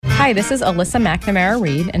Hi, this is Alyssa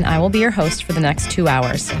McNamara-Reed, and I will be your host for the next 2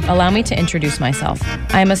 hours. Allow me to introduce myself.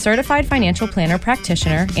 I am a certified financial planner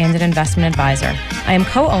practitioner and an investment advisor. I am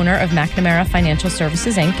co-owner of McNamara Financial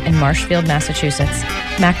Services, Inc. in Marshfield, Massachusetts.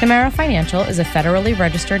 McNamara Financial is a federally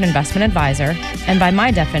registered investment advisor, and by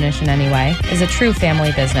my definition anyway, is a true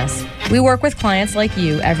family business. We work with clients like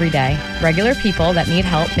you every day, regular people that need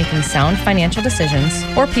help making sound financial decisions,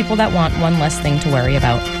 or people that want one less thing to worry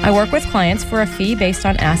about. I work with clients for a fee based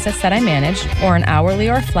on assets that I manage, or an hourly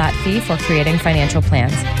or flat fee for creating financial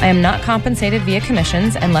plans. I am not compensated via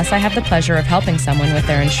commissions unless I have the pleasure of helping someone with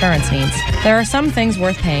their insurance needs. There are some things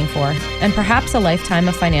worth paying for, and perhaps a lifetime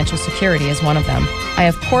of financial security is one of them. I,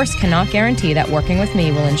 of course, cannot guarantee that working with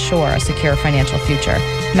me will ensure a secure financial future.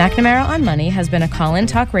 McNamara on Money has been a call-in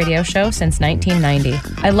talk radio show since 1990.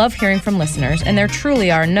 I love hearing from listeners, and there truly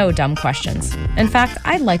are no dumb questions. In fact,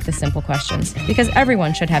 I like the simple questions, because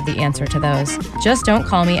everyone should have the answer to those. Just don't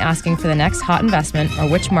call me asking for the next hot investment or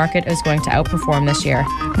which market is going to outperform this year.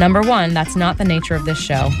 Number one, that's not the nature of this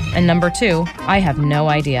show. And number two, I have no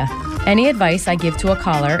idea. Any advice I give to a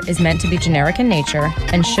caller is meant to be generic in nature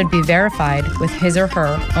and should be verified with his or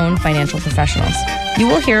her own financial professionals. You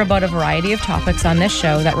will hear about a variety of topics on this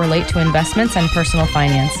show that relate to investments and personal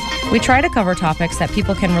finance. We try to cover topics that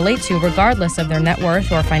people can relate to regardless of their net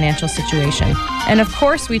worth or financial situation. And of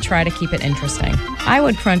course, we try to keep it interesting. I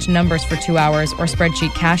would crunch numbers for 2 hours or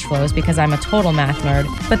spreadsheet cash flows because I'm a total math nerd,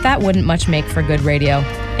 but that wouldn't much make for good radio.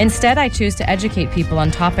 Instead, I choose to educate people on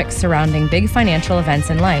topics surrounding big financial events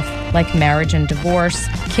in life, like marriage and divorce,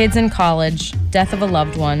 kids in college, death of a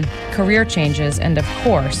loved one, career changes, and of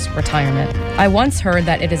course, retirement. I once heard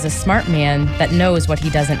that it is a smart man that knows what he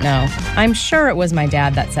doesn't know. I'm sure it was my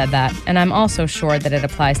dad that said that, and I'm also sure that it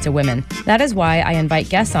applies to women. That is why I invite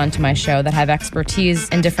guests onto my show that have expertise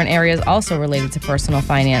in different areas also related to personal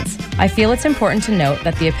finance. I feel it's important to note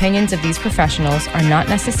that the opinions of these professionals are not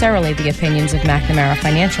necessarily the opinions of McNamara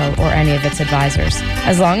Financial or any of its advisors.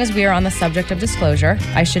 As long as we are on the subject of disclosure,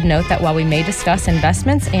 I should note that while we may discuss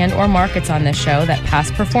investments and or markets on this show, that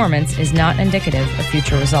past performance is not indicative of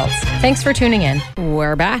future results. Thanks for tuning in.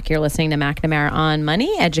 We're back. You're listening to McNamara on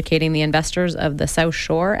Money, educating the investors of the South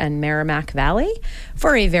Shore and Merrimack Valley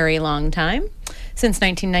for a very long time, since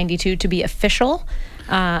 1992 to be official.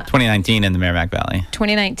 2019 in the Merrimack Valley.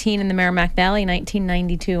 2019 in the Merrimack Valley,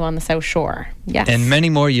 1992 on the South Shore. Yes. And many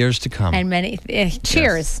more years to come. And many. Cheers.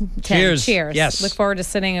 Yes. Tim. Cheers. Cheers. Yes. Look forward to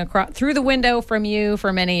sitting through the window from you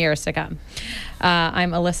for many years to come.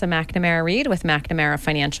 I'm Alyssa McNamara-Reed with McNamara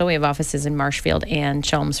Financial. We have offices in Marshfield and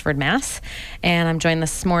Chelmsford, Mass. And I'm joined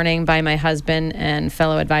this morning by my husband and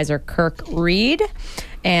fellow advisor, Kirk Reed.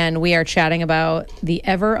 And we are chatting about the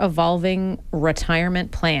ever-evolving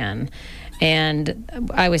retirement plan. And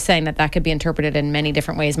I was saying that could be interpreted in many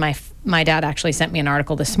different ways. My dad actually sent me an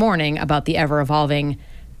article this morning about the ever-evolving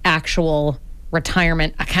actual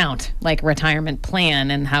retirement account, like retirement plan,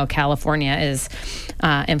 and how California is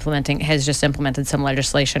has just implemented some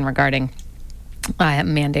legislation regarding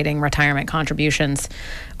mandating retirement contributions,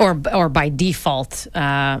 or by default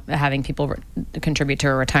having people contribute to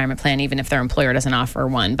a retirement plan even if their employer doesn't offer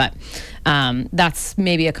one. But that's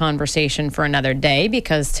maybe a conversation for another day,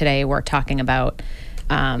 because today we're talking about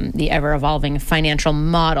the ever-evolving financial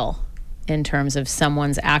model in terms of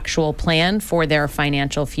someone's actual plan for their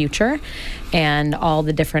financial future and all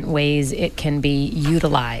the different ways it can be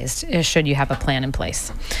utilized should you have a plan in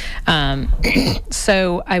place.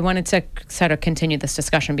 So I wanted to sort of continue this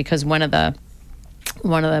discussion because one of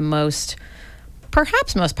the most,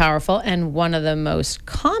 perhaps most powerful and one of the most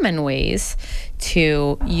common ways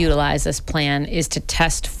to utilize this plan is to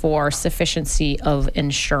test for sufficiency of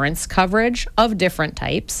insurance coverage of different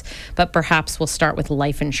types, but perhaps we'll start with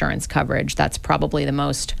life insurance coverage. That's probably the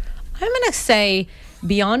most, I'm going to say,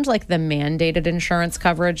 beyond like the mandated insurance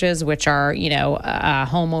coverages, which are,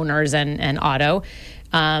 homeowners and auto.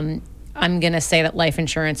 I'm going to say that life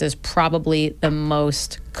insurance is probably the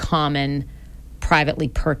most common privately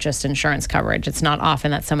purchased insurance coverage. It's not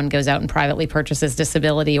often that someone goes out and privately purchases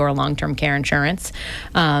disability or long-term care insurance,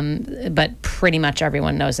 but pretty much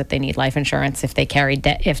everyone knows that they need life insurance if they carry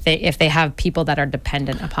debt, if they have people that are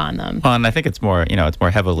dependent upon them. Well, and I think it's more, it's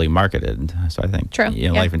more heavily marketed. So I think, True.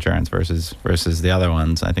 Life insurance versus the other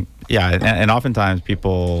ones. I think, and oftentimes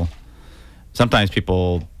sometimes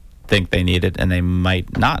people think they need it and they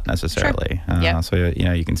might not necessarily. Sure. So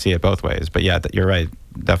you can see it both ways. But you're right.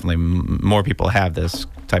 Definitely more people have this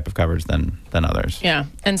type of coverage than others. Yeah.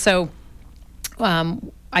 And so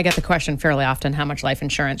I get the question fairly often, how much life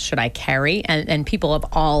insurance should I carry? And people of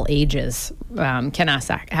all ages have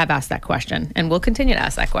asked that question, and will continue to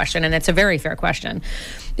ask that question. And it's a very fair question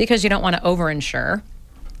because you don't want to overinsure.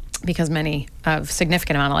 because many of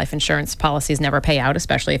significant amount of life insurance policies never pay out,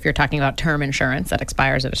 especially if you're talking about term insurance that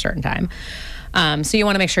expires at a certain time. So you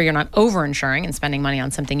want to make sure you're not over-insuring and spending money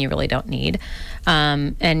on something you really don't need.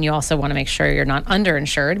 And you also want to make sure you're not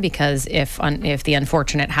under-insured, because if the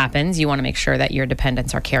unfortunate happens, you want to make sure that your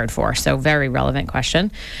dependents are cared for. So very relevant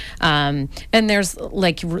question. And there's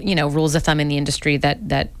rules of thumb in the industry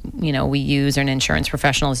that we use and insurance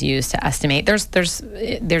professionals use to estimate.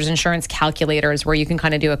 There's insurance calculators where you can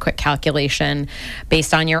kind of do a quick calculation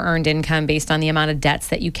based on your earned income, based on the amount of debts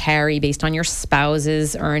that you carry, based on your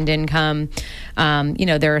spouse's earned income.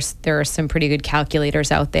 There are some pretty good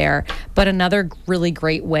calculators out there, but another really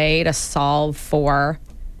great way to solve for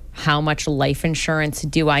how much life insurance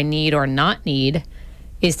do I need or not need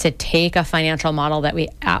is to take a financial model that we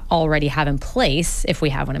already have in place, if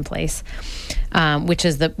we have one in place, which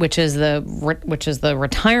is the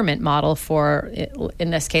retirement model for,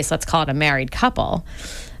 in this case, let's call it a married couple.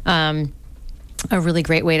 A really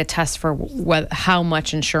great way to test for how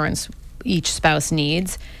much insurance each spouse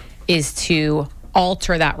needs is to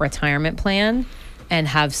alter that retirement plan and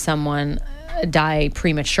have someone die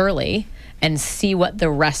prematurely and see what the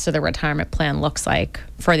rest of the retirement plan looks like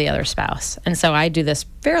for the other spouse. And so I do this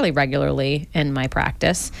fairly regularly in my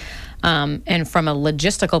practice. And from a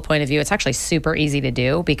logistical point of view, it's actually super easy to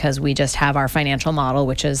do, because we just have our financial model,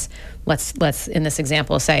 which is, let's in this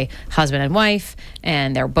example say husband and wife,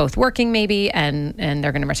 and they're both working maybe, and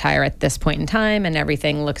they're going to retire at this point in time, and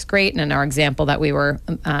everything looks great. And in our example that we were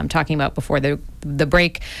talking about before the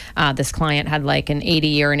break, this client had like an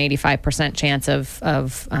 80 or an 85% chance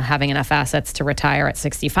of having enough assets to retire at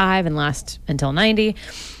 65 and last until 90.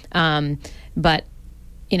 But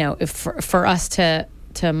for us to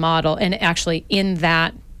model, and actually in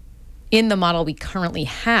the model we currently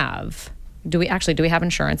have, do we have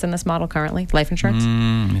insurance in this model currently, life insurance?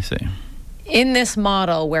 Let me see. In this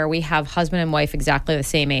model where we have husband and wife exactly the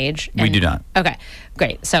same age. We do not. Okay,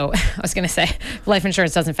 great. So I was going to say life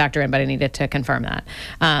insurance doesn't factor in, but I needed to confirm that.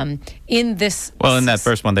 In that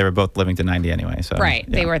first one, they were both living to 90 anyway. So right,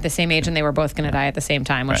 yeah. They were at the same age and they were both going to die at the same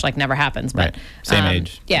time, which never happens. But same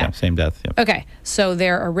age. Yeah, same death. Yep. Okay, so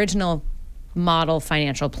their original model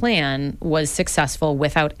financial plan was successful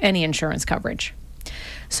without any insurance coverage.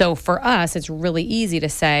 So for us, it's really easy to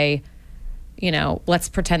say, let's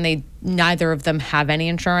pretend neither of them have any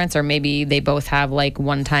insurance, or maybe they both have like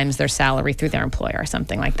 1 times their salary through their employer or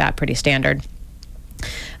something like that, pretty standard.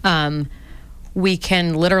 We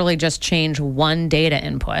can literally just change one data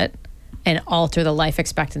input and alter the life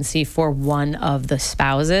expectancy for one of the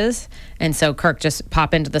spouses. And so Kirk, just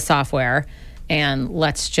pop into the software and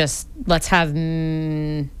let's have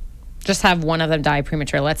one of them die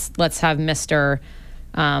prematurely. Let's have Mr.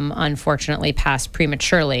 Unfortunately passed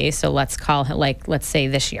prematurely. So let's call him, let's say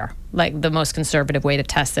this year. Like, the most conservative way to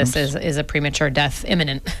test this is a premature death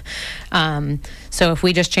imminent. So if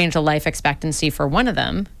we just change the life expectancy for one of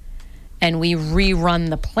them and we rerun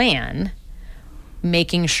the plan,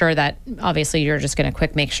 making sure that, obviously you're just going to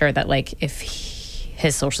make sure that if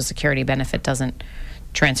his Social Security benefit doesn't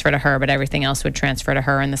transfer to her, but everything else would transfer to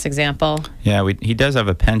her in this example. Yeah, he does have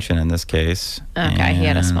a pension in this case. Okay, he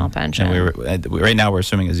had a small pension. And right now we're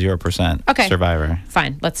assuming a 0% survivor.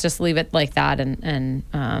 Fine, let's just leave it like that and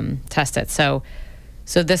test it. So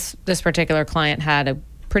this particular client had a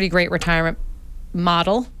pretty great retirement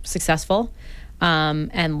model, successful,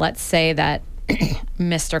 and let's say that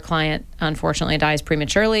Mr. Client unfortunately dies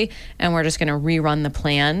prematurely, and we're just going to rerun the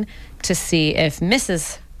plan to see if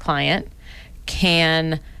Mrs. Client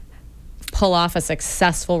can pull off a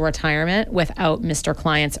successful retirement without Mr.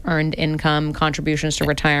 Client's earned income, contributions to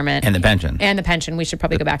retirement, and the pension. We should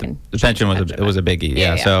probably go back and the pension was a biggie.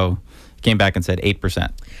 Yeah. So came back and said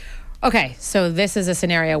 8%. Okay, so this is a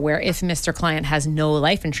scenario where if Mr. Client has no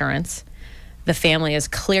life insurance, the family is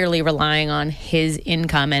clearly relying on his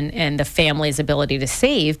income and the family's ability to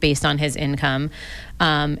save based on his income.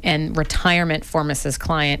 And retirement for Mrs.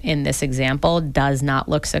 Client in this example does not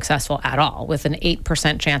look successful at all. With an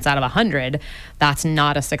 8% chance out of 100, that's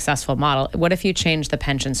not a successful model. What if you change the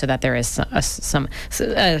pension so that there is like a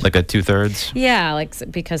 2/3? Yeah,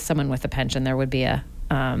 because someone with a pension, there would be a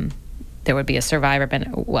survivor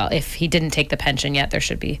benefit. Well, if he didn't take the pension yet, there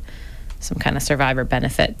should be some kind of survivor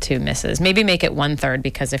benefit to Mrs. Maybe make it 1/3,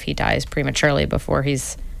 because if he dies prematurely before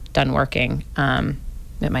he's done working,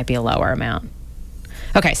 it might be a lower amount.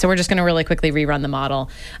 Okay, so we're just going to really quickly rerun the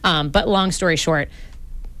model. But long story short,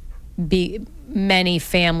 many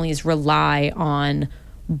families rely on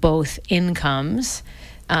both incomes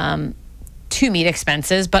to meet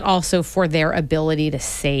expenses, but also for their ability to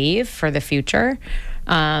save for the future.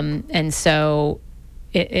 And so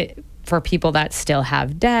for people that still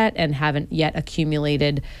have debt and haven't yet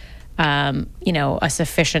accumulated a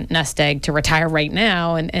sufficient nest egg to retire right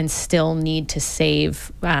now and still need to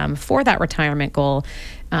save for that retirement goal,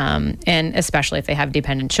 and especially if they have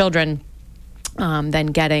dependent children,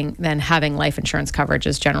 then having life insurance coverage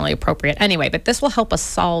is generally appropriate anyway. But this will help us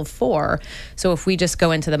solve for. So if we just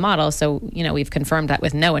go into the model, so we've confirmed that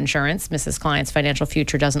with no insurance, Mrs. Client's financial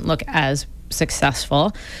future doesn't look as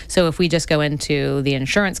successful. So if we just go into the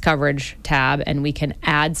insurance coverage tab and we can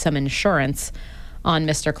add some insurance on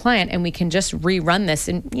Mr. Client, and we can just rerun this,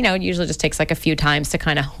 and it usually just takes like a few times to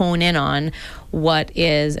kind of hone in on what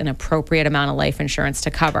is an appropriate amount of life insurance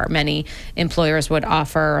to cover. Many employers would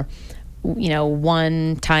offer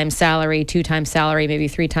 1 time salary, 2 times salary, maybe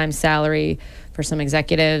 3 times salary for some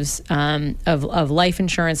executives, of life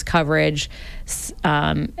insurance coverage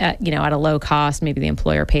at a low cost. Maybe the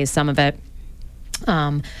employer pays some of it,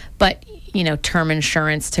 but term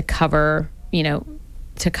insurance to cover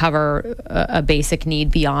a basic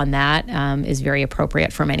need beyond that is very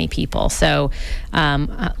appropriate for many people. So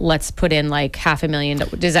let's put in like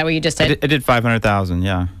 $500,000. Is that what you just did? I did 500,000.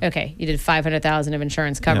 Yeah. Okay, you did 500,000 of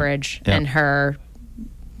insurance coverage, Yep. and her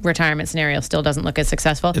retirement scenario still doesn't look as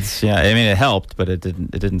successful. It helped, but it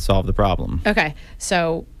didn't solve the problem. Okay,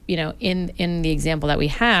 so in the example that we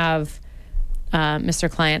have,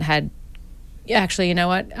 Mr. Client had actually, you know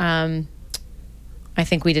what? I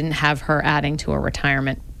think we didn't have her adding to a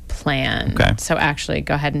retirement plan. Okay. So actually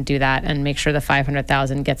go ahead and do that and make sure the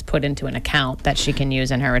 500,000 gets put into an account that she can use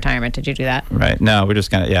in her retirement. Did you do that? Right. No, we're just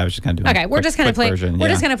kind of, I was just kind of doing Okay, we're just kind of playing. version. We're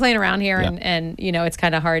just kind of playing around here, Yeah. and it's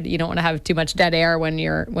kind of hard. You don't want to have too much dead air when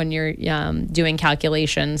you're doing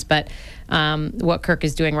calculations. But what Kirk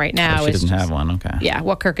is doing right now she is doesn't have one. Okay. Yeah,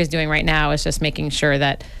 what Kirk is doing right now is just making sure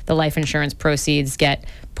that the life insurance proceeds get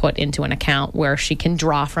put into an account where she can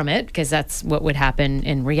draw from it, because that's what would happen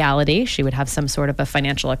in reality. She would have some sort of a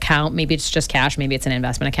financial account. Maybe it's just cash. Maybe it's an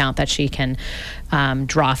investment account that she can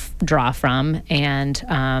draw from,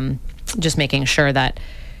 and just making sure that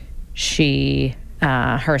she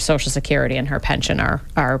her Social Security and her pension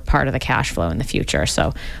are part of the cash flow in the future.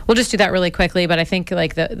 So we'll just do that really quickly. But I think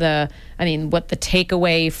like what the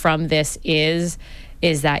takeaway from this is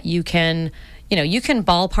that you can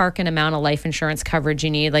ballpark an amount of life insurance coverage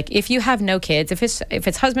you need. Like if you have no kids, if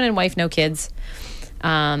it's husband and wife, no kids,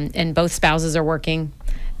 and both spouses are working,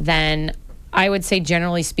 then I would say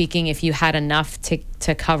generally speaking, if you had enough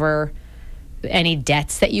to cover any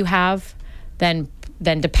debts that you have, then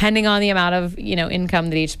depending on the amount of income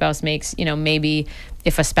that each spouse makes, maybe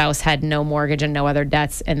if a spouse had no mortgage and no other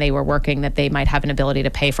debts and they were working, that they might have an ability to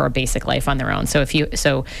pay for a basic life on their own. So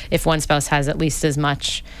if one spouse has at least as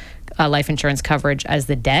much life insurance coverage as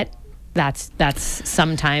the debt, that's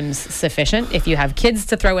sometimes sufficient. If you have kids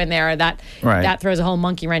to throw in there, that throws a whole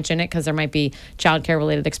monkey wrench in it, because there might be childcare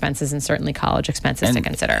related expenses and certainly college expenses to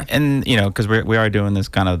consider. And because we are doing this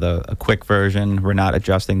kind of a quick version, we're not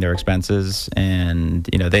adjusting their expenses, and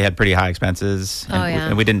they had pretty high expenses,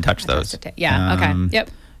 and we didn't touch those. Yeah. Okay. Yep.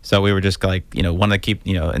 So we were just like, wanted to keep,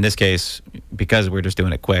 in this case, because we're just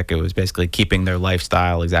doing it quick, it was basically keeping their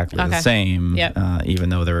lifestyle exactly the same, even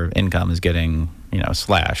though their income is getting,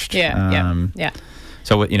 slashed. Yeah.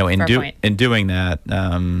 So, in doing that,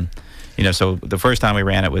 so the first time we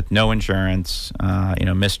ran it with no insurance,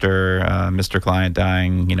 Mr. Client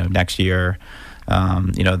dying, next year,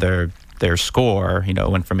 their score,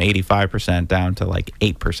 went from 85% down to like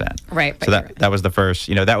 8%. Right. So that was the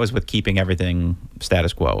first, that was with keeping everything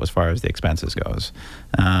status quo as far as the expenses goes.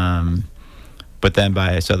 But then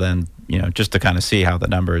just to kind of see how the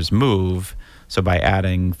numbers move, so by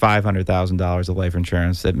adding $500,000 of life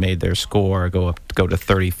insurance, it made their score go to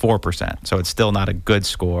 34%. So it's still not a good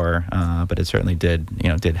score, but it certainly did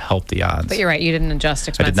help the odds. But you're right, you didn't adjust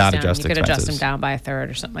expenses. I did not down. adjust You could expenses. adjust them down by a third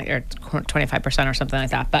or something, or 25% or something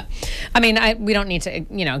like that. But I mean, we don't need to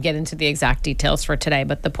get into the exact details for today.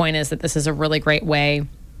 But the point is that this is a really great way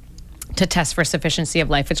to test for sufficiency of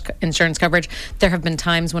life insurance coverage. There have been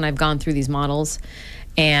times when I've gone through these models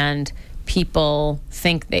and people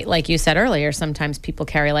think like you said earlier, sometimes people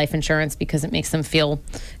carry life insurance because it makes them feel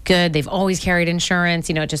good. They've always carried insurance,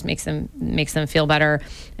 it just makes them feel better.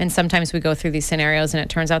 And sometimes we go through these scenarios and it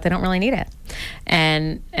turns out they don't really need it.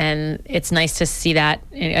 And it's nice to see that.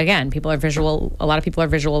 Again, a lot of people are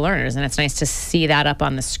visual learners, and it's nice to see that up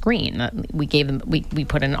on the screen. We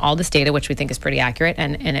put in all this data, which we think is pretty accurate,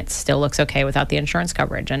 and it still looks okay without the insurance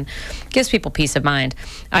coverage, and gives people peace of mind.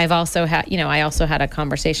 I also had a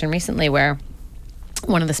conversation recently where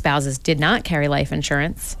one of the spouses did not carry life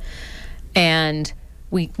insurance, and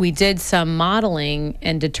we did some modeling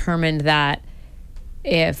and determined that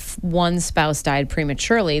if one spouse died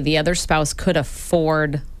prematurely, the other spouse could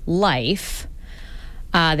afford life.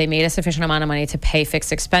 They made a sufficient amount of money to pay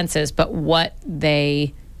fixed expenses, but what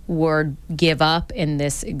they would give up in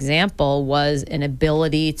this example was an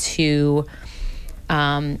ability to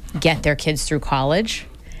get their kids through college.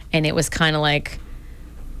 And it was kind of like,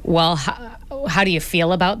 well, how do you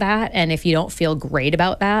feel about that? And if you don't feel great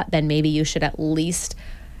about that, then maybe you should at least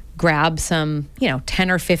grab some,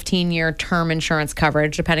 10 or 15 year term insurance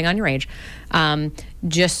coverage, depending on your age,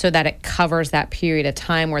 just so that it covers that period of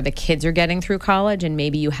time where the kids are getting through college, and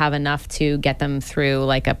maybe you have enough to get them through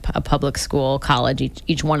like a public school, college,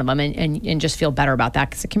 each one of them, and just feel better about that,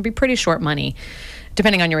 because it can be pretty short money.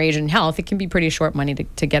 Depending on your age and health, it can be pretty short money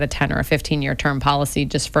to get a 10 or a 15-year term policy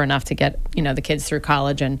just for enough to get, the kids through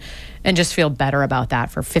college and just feel better about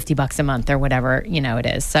that for $50 a month or whatever, it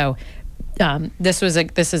is. So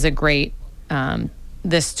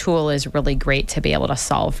this tool is really great to be able to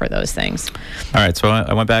solve for those things. All right. So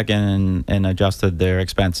I went back in and adjusted their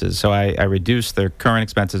expenses. So I reduced their current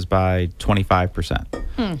expenses by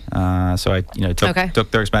 25%. So I,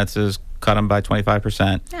 took their expenses, cut them by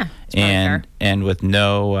 25%. Yeah. And with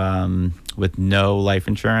no life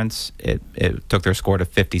insurance, it took their score to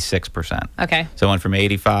 56%. Okay. So it went from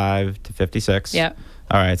 85 to 56. Yeah.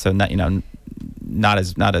 All right. So not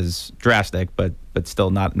as drastic, but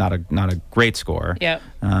still not a great score. Yep.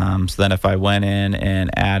 So then if I went in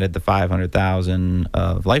and added the $500,000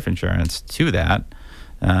 of life insurance to that,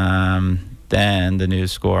 then the new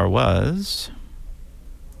score was.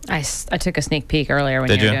 I took a sneak peek earlier when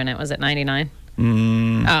you were doing it. Was it 99?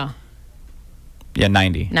 Oh. Yeah,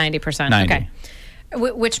 90. 90%. 90. Okay.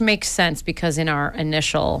 Which makes sense, because in our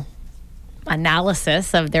initial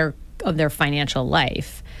analysis of their financial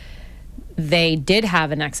life, they did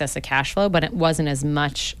have an excess of cash flow, but it wasn't as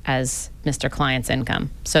much as Mr. Client's income.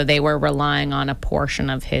 So they were relying on a portion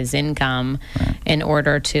of his income in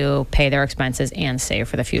order to pay their expenses and save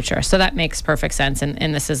for the future. So that makes perfect sense.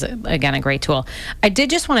 And this is, again, a great tool. I did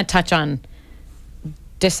just want to touch on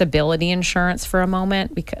disability insurance for a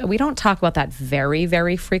moment, because we don't talk about that very,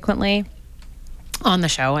 very frequently on the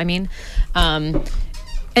show. I mean, and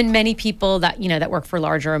many people that work for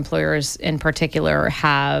larger employers in particular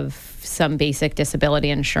have some basic disability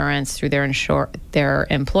insurance through their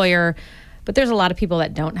employer, but there's a lot of people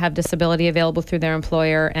that don't have disability available through their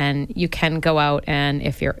employer. And you can go out, and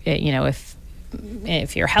if you're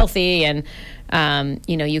healthy, and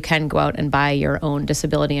you can go out and buy your own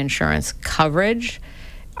disability insurance coverage.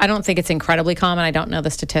 I don't think it's incredibly common. I don't know the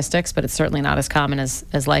statistics, but it's certainly not as common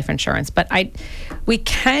as life insurance. But we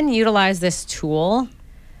can utilize this tool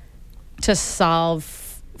to solve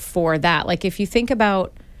for that. Like if you think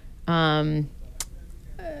about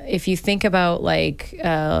like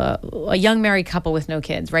a young married couple with no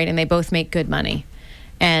kids, right? And they both make good money,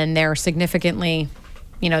 and they're significantly,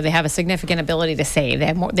 they have a significant ability to save. They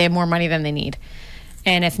have more money than they need.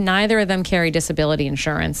 And if neither of them carry disability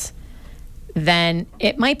insurance, then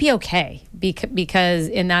it might be okay, because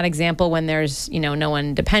in that example, when there's, no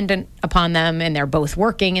one dependent upon them, and they're both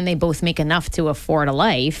working and they both make enough to afford a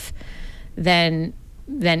life, then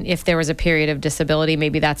if there was a period of disability,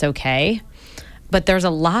 maybe that's okay. But there's a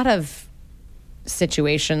lot of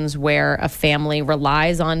situations where a family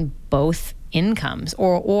relies on both incomes,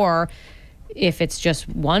 or if it's just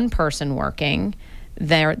one person working,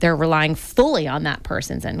 they're relying fully on that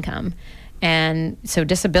person's income. And so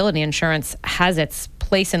disability insurance has its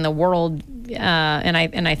place in the world,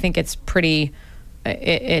 and I think it's pretty.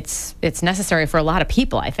 It's necessary for a lot of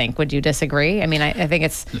people, I think. Would you disagree? I mean, I think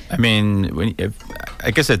it's. I mean, I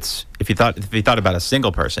guess it's if you thought about a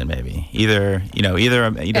single person, maybe either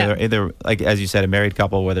like as you said, a married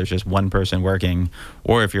couple where there's just one person working,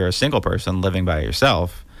 or if you're a single person living by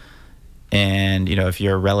yourself, and if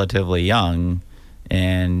you're relatively young,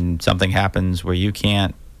 and something happens where you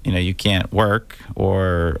can't work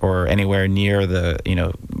or anywhere near the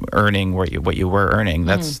earning what you were earning,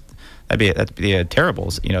 that'd be a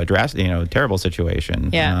terrible, drastic, terrible situation.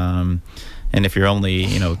 Yeah. And if you're only,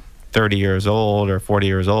 30 years old or 40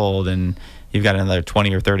 years old, and you've got another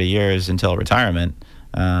 20 or 30 years until retirement,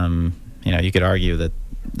 you could argue that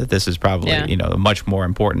this is probably, a much more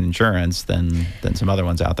important insurance than some other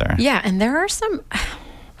ones out there. Yeah. And there are some,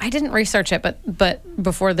 I didn't research it, but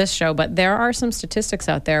before this show, but there are some statistics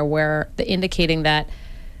out there where indicating that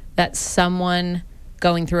someone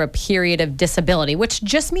going through a period of disability, which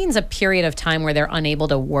just means a period of time where they're unable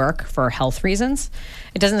to work for health reasons.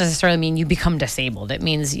 It doesn't necessarily mean you become disabled. It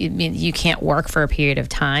means you can't work for a period of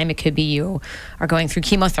time. It could be you are going through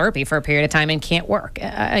chemotherapy for a period of time and can't work.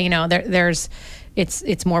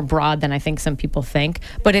 it's more broad than I think some people think.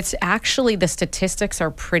 But it's actually, the statistics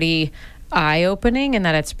are pretty eye-opening, in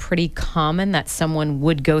that it's pretty common that someone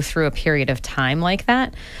would go through a period of time like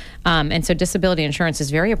that. And so disability insurance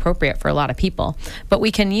is very appropriate for a lot of people. But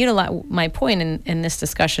we can utilize, my point in this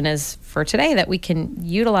discussion is for today, that we can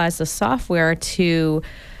utilize the software to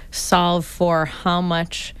solve for how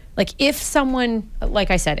much, like if someone,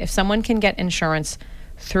 like I said, if someone can get insurance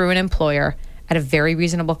through an employer at a very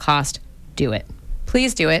reasonable cost, do it.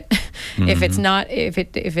 Please do it. If it's not, if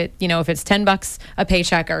it, if it's $10 a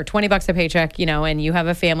paycheck or $20 a paycheck, and you have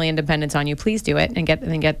a family and dependents on you, please do it and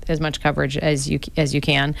get as much coverage as you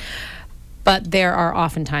can. But there are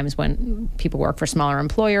often times when people work for smaller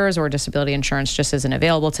employers or disability insurance just isn't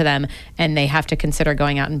available to them, and they have to consider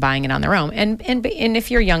going out and buying it on their own. And if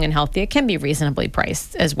you're young and healthy, it can be reasonably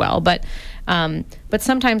priced as well. But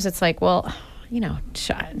sometimes it's like, well,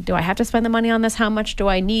 do I have to spend the money on this? How much do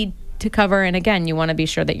I need to cover? And again, you want to be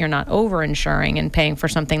sure that you're not over-insuring and paying for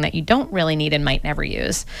something that you don't really need and might never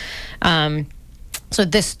use. So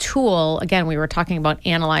this tool, again, we were talking about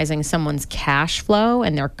analyzing someone's cash flow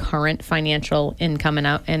and their current financial income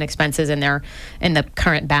and expenses and the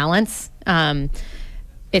current balance.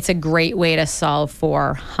 It's a great way to solve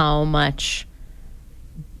for how much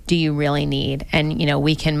do you really need. And,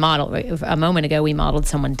 we can model, a moment ago, we modeled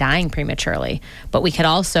someone dying prematurely, but we could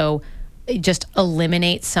also just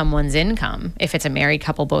eliminate someone's income. If it's a married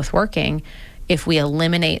couple both working, if we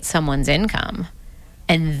eliminate someone's income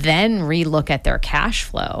and then relook at their cash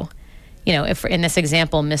flow, if in this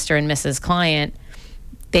example, Mr. and Mrs. Client,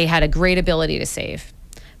 they had a great ability to save,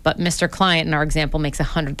 but Mr. Client in our example makes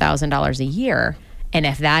 $100,000 a year. And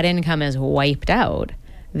if that income is wiped out,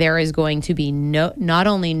 there is going to be not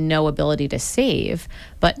only no ability to save,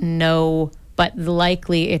 but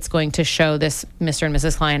likely it's going to show this Mr. and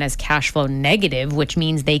Mrs. Client as cash flow negative, which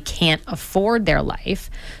means they can't afford their life.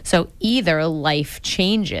 So either life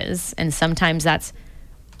changes, and sometimes that's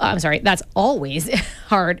always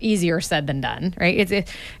easier said than done, right?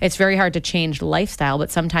 It's very hard to change lifestyle,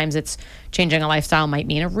 but sometimes it's changing a lifestyle might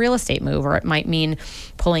mean a real estate move, or it might mean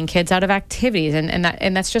pulling kids out of activities,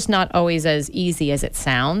 and that's just not always as easy as it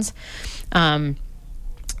sounds.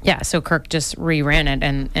 So Kirk just reran it,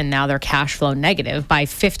 and now they're cash flow negative by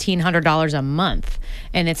 $1,500 a month.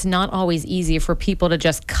 And it's not always easy for people to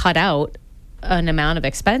just cut out an amount of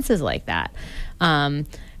expenses like that.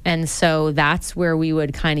 And so that's where we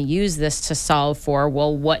would kind of use this to solve for,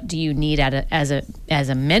 well, what do you need as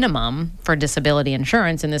a minimum for disability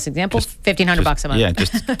insurance? In this example, $1,500 a month. Yeah,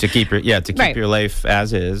 just to keep your life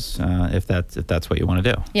as is, if that's what you want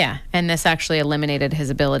to do. Yeah, and this actually eliminated his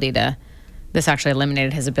ability to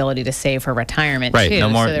save for retirement. Right. Too.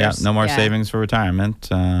 No more savings for retirement.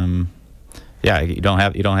 You don't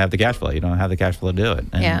have the cash flow. You don't have the cash flow to do it.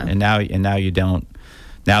 And now you don't.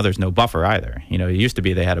 Now there's no buffer either. It used to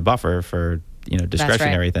be they had a buffer for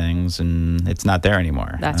discretionary things, and it's not there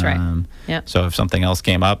anymore. That's right. So if something else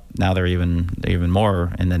came up, now they're even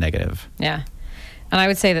more in the negative. Yeah. And I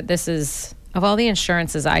would say that this is, of all the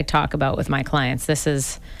insurances I talk about with my clients, this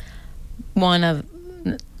is I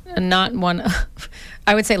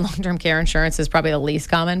would say long-term care insurance is probably the least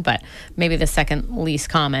common, but maybe the second least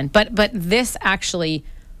common. But this actually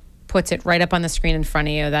puts it right up on the screen in front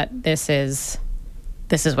of you that this is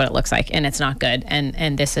what it looks like, and it's not good.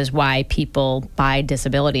 And this is why people buy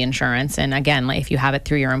disability insurance. And again, like if you have it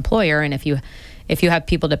through your employer, and if you have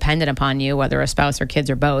people dependent upon you, whether a spouse or kids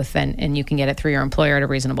or both, and you can get it through your employer at a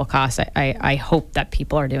reasonable cost, I hope that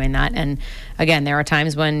people are doing that. And again, there are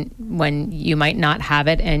times when you might not have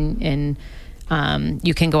it, and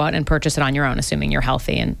you can go out and purchase it on your own, assuming you're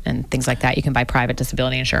healthy and things like that. You can buy private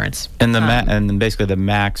disability insurance. And and basically the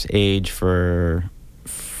max age for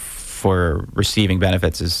receiving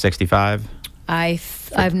benefits is 65.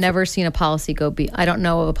 I've never seen a policy I don't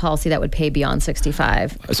know of a policy that would pay beyond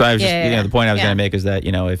 65. So I was the point I was going to make is that,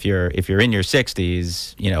 if you're in your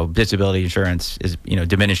 60s, disability insurance is,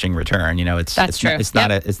 diminishing return. It's true. It's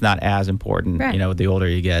not as important, right. The older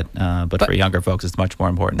you get, but for younger folks, it's much more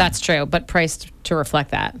important. That's true, but priced to reflect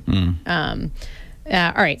that.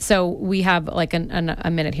 All right, so we have like a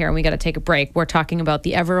minute here, and we got to take a break. We're talking about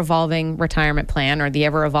the ever-evolving retirement plan, or the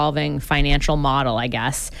ever-evolving financial model, I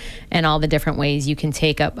guess, and all the different ways you can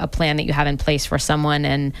take a plan that you have in place for someone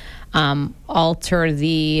and alter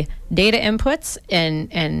the data inputs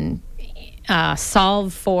and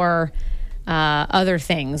solve for other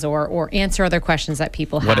things, or answer other questions that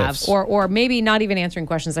people have, or maybe not even answering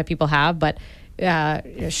questions that people have, but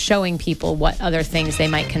showing people what other things they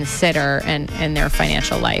might consider in their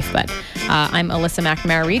financial life. But I'm Alyssa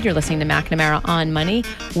McNamara-Reid. You're listening to McNamara on Money.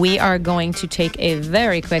 We are going to take a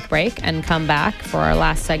very quick break and come back for our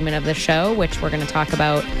last segment of the show, which we're going to talk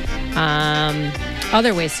about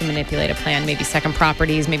other ways to manipulate a plan, maybe second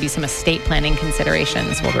properties, maybe some estate planning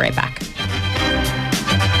considerations. We'll be right back.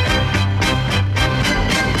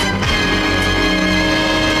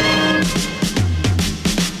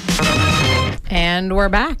 And we're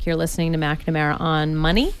back. You're listening to McNamara on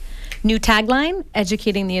Money. New tagline,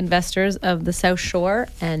 educating the investors of the South Shore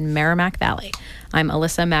and Merrimack Valley. I'm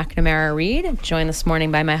Alyssa McNamara-Reid, joined this morning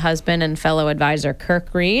by my husband and fellow advisor,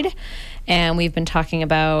 Kirk Reid. And we've been talking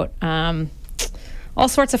about all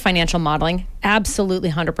sorts of financial modeling. Absolutely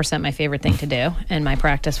 100% my favorite thing to do in my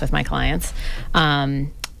practice with my clients.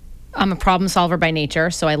 I'm a problem solver by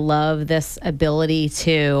nature, so I love this ability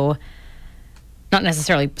to not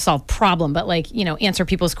necessarily solve problem, but answer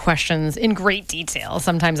people's questions in great detail.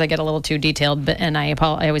 Sometimes I get a little too detailed, and I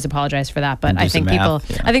always apologize for that. But I think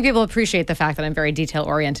people appreciate the fact that I'm very detail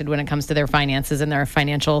oriented when it comes to their finances and their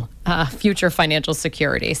financial future financial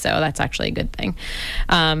security. So that's actually a good thing.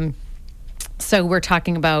 So we're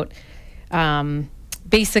talking about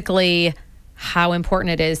basically how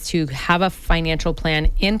important it is to have a financial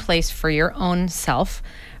plan in place for your own self.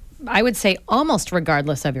 I would say almost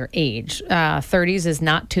regardless of your age. 30s is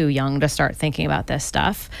not too young to start thinking about this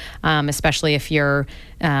stuff, especially if you're,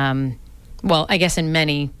 I guess in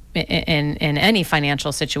any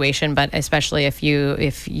financial situation, but especially if you're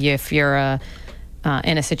in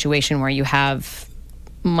a situation where you have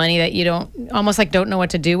money that you don't know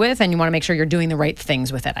what to do with, and you want to make sure you're doing the right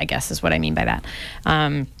things with it, I guess is what I mean by that.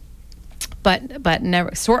 But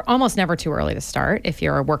almost never too early to start if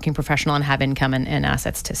you're a working professional and have income and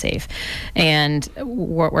assets to save. And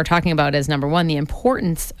what we're talking about is, number one, the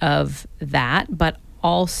importance of that, but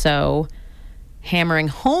also hammering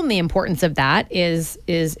home the importance of that is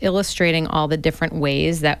illustrating all the different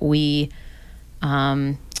ways that we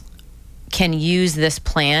can use this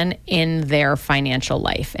plan in their financial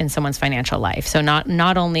life, in someone's financial life. So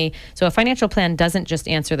so a financial plan doesn't just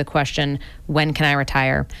answer the question, when can I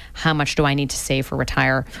retire? How much do I need to save for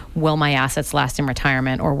retire? Will my assets last in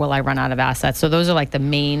retirement, or will I run out of assets? So those are like the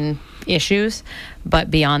main issues. But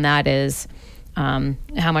beyond that is,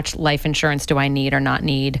 how much life insurance do I need or not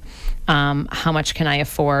need? How much can I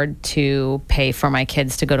afford to pay for my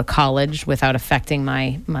kids to go to college without affecting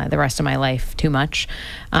the rest of my life too much?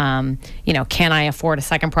 Can I afford a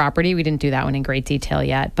second property? We didn't do that one in great detail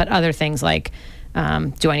yet, but other things like, do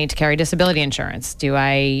I need to carry disability insurance? Can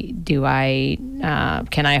I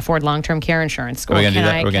afford long-term care insurance? We're going to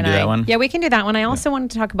do that one? Yeah, we can do that one. I also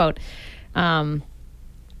wanted to talk about,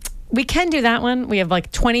 we can do that one. We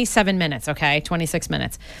have 27 minutes, okay? 26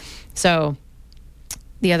 minutes. So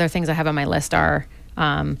the other things I have on my list are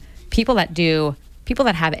people that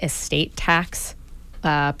have estate tax,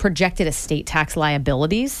 projected estate tax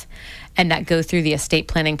liabilities, and that go through the estate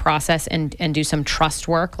planning process and do some trust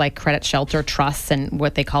work like credit shelter trusts and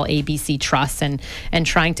what they call ABC trusts, and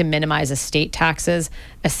trying to minimize estate taxes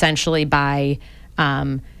essentially by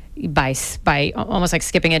almost like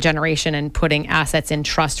skipping a generation and putting assets in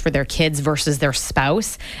trust for their kids versus their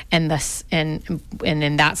spouse, and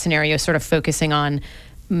in that scenario sort of focusing on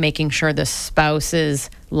making sure the spouse's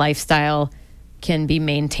lifestyle can be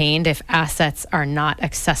maintained if assets are not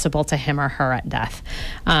accessible to him or her at death,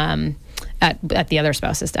 at the other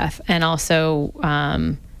spouse's death. And also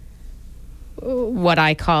what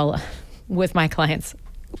I call with my clients,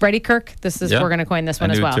 ready, Kirk? We're going to coin this one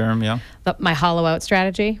as well. Term, yeah. My hollow out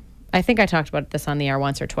strategy. I think I talked about this on the air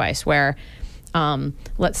once or twice, where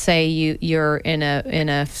let's say you're in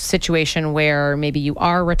a situation where maybe you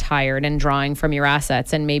are retired and drawing from your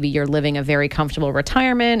assets, and maybe you're living a very comfortable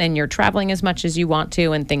retirement and you're traveling as much as you want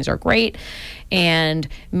to and things are great. And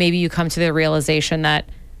maybe you come to the realization that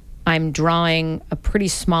I'm drawing a pretty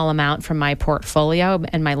small amount from my portfolio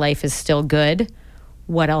and my life is still good.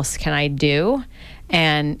 What else can I do?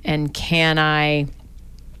 And can I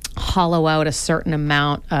hollow out a certain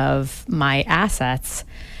amount of my assets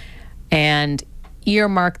and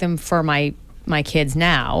earmark them for my kids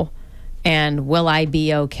now? And will I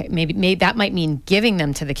be okay? Maybe that might mean giving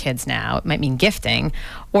them to the kids now. It might mean gifting,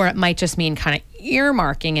 or it might just mean kind of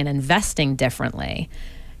earmarking and investing differently.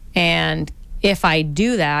 And if I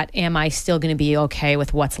do that, am I still going to be okay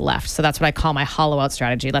with what's left? So that's what I call my hollow out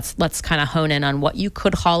strategy. Let's kind of hone in on what you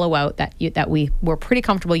could hollow out that we're pretty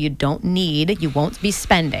comfortable you don't need, you won't be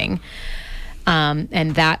spending.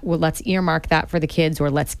 And that, well, let's earmark that for the kids, or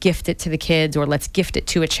let's gift it to the kids, or let's gift it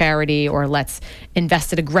to a charity, or let's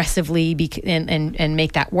invest it aggressively and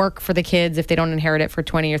make that work for the kids if they don't inherit it for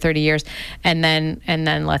 20 or 30 years. And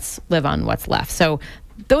then let's live on what's left. So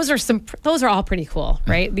those are all pretty cool,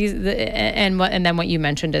 right? And then what you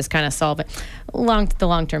mentioned is kind of solving the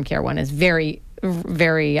long-term care one is very,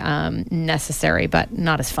 very necessary, but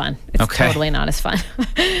not as fun. It's totally not as fun.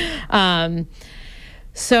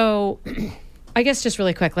 So I guess just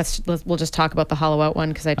really quick, we'll just talk about the hollow out one,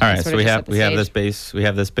 because I all right. sort So of we just have set the we have stage.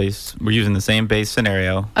 this base. We're using the same base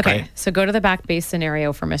scenario. Okay, right? so go to the back base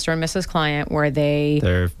scenario for Mr. and Mrs. Client, where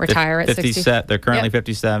they're retire at 60. They're currently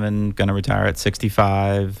 57, going to retire at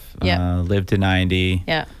 65. Live to 90.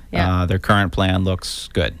 Yeah. Their current plan looks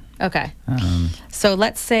good. Okay. So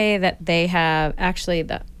let's say that they have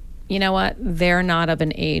you know what? They're not of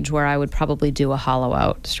an age where I would probably do a hollow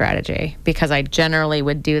out strategy, because I generally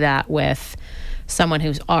would do that with someone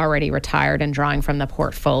who's already retired and drawing from the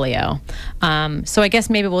portfolio. So I guess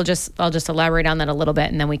maybe I'll just elaborate on that a little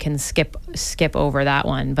bit, and then we can skip over that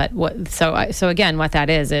one. But so again, what that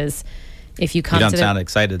is if you come to you don't sound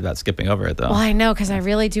excited about skipping over it, though. Well, I know, because I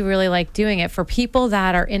really do like doing it for people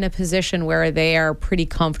that are in a position where they are pretty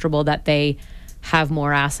comfortable that they have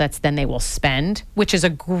more assets than they will spend, which is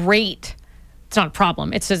it's not a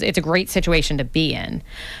problem. It's a great situation to be in.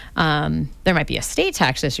 There might be estate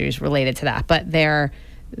tax issues related to that, but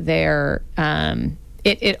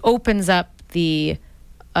it opens up the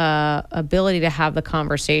ability to have the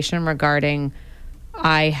conversation regarding,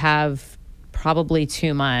 I have probably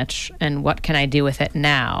too much, and what can I do with it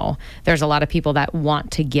now? There's a lot of people that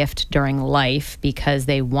want to gift during life because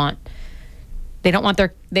they want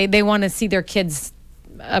to see their kids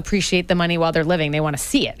appreciate the money while they're living. They want to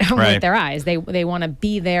see it with their eyes. They want to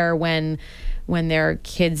be there when their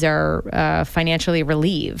kids are financially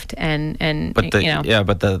relieved,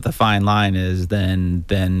 but the fine line is then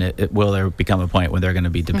will there become a point where they're going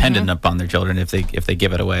to be dependent upon their children if they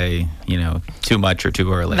give it away, too much or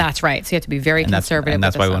too early. That's right. So you have to be very conservative. And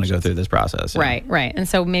that's why we want to go through this process. Yeah. Right. And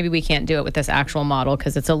so maybe we can't do it with this actual model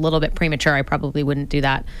because it's a little bit premature. I probably wouldn't do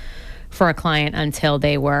that for a client until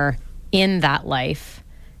they were in that life.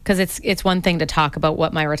 Because it's one thing to talk about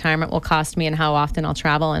what my retirement will cost me and how often I'll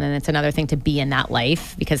travel, and then it's another thing to be in that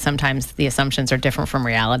life, because sometimes the assumptions are different from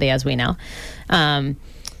reality, as we know.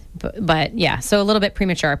 But yeah, so a little bit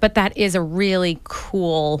premature. But that is a really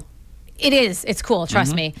cool. It is. It's cool.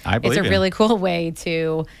 Trust me. I believe it's a really cool way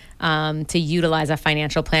to utilize a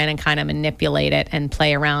financial plan and kind of manipulate it and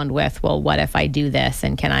play around with. Well, what if I do this,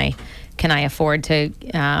 and can I afford to?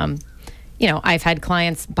 I've had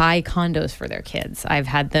clients buy condos for their kids. I've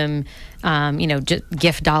had them, just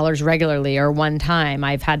gift dollars regularly or one time.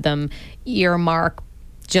 I've had them earmark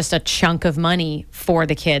just a chunk of money for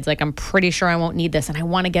the kids. Like, I'm pretty sure I won't need this, and I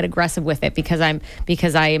want to get aggressive with it because I'm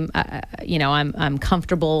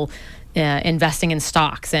comfortable investing in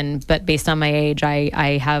stocks. But based on my age,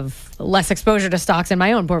 I have less exposure to stocks in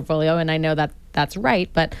my own portfolio, and I know that that's right.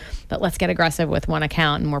 But let's get aggressive with one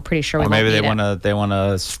account, and we're pretty sure we won't need it. Or maybe they want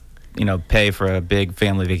to pay for a big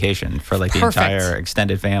family vacation for the entire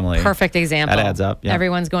extended family. Perfect example. That adds up. Yeah.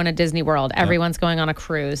 Everyone's going to Disney World. Everyone's going on a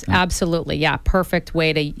cruise. Yeah. Absolutely. Yeah. Perfect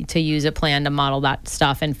way to use a plan to model that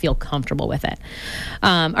stuff and feel comfortable with it.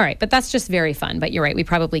 All right. But that's just very fun. But you're right. We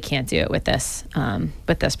probably can't do it with this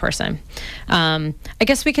person. I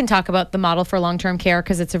guess we can talk about the model for long-term care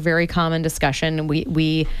because it's a very common discussion.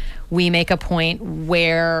 We make a point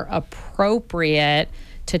where appropriate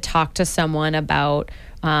to talk to someone about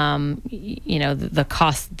the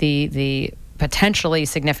cost, the potentially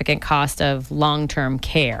significant cost of long-term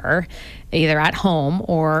care, either at home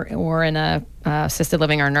or in a assisted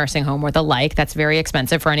living or nursing home or the like. That's very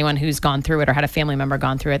expensive for anyone who's gone through it or had a family member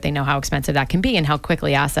gone through it. They know how expensive that can be and how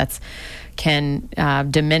quickly assets can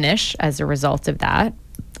diminish as a result of that.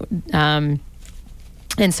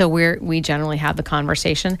 And so we generally have the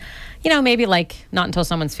conversation, maybe not until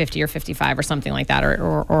someone's 50 or 55 or something like that,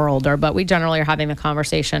 or older, but we generally are having the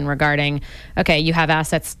conversation regarding, okay, you have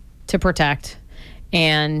assets to protect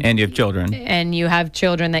and you have children. And you have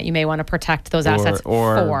children that you may want to protect those assets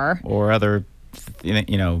for. Or other,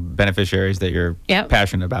 beneficiaries that you're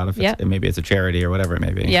passionate about, if maybe it's a charity or whatever it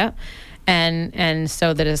may be. Yeah. And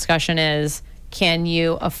so the discussion is, can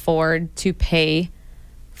you afford to pay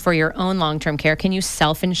for your own long-term care? Can you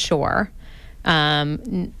self-insure?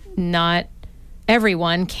 Not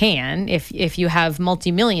everyone can. If you have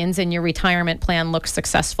multi-millions and your retirement plan looks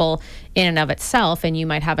successful in and of itself, and you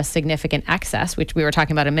might have a significant excess, which we were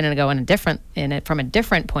talking about a minute ago from a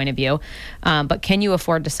different point of view. But can you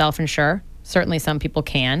afford to self-insure? Certainly some people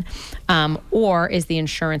can. Or is the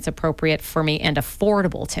insurance appropriate for me and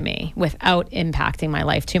affordable to me without impacting my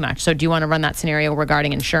life too much? So do you want to run that scenario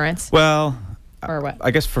regarding insurance? Well, or what?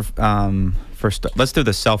 I guess first, let's do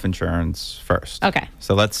the self-insurance first. Okay.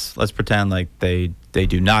 So let's pretend like they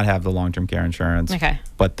do not have the long-term care insurance. Okay.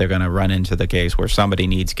 But they're going to run into the case where somebody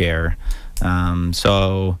needs care.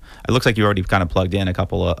 So it looks like you already kind of plugged in a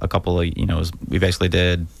couple of we basically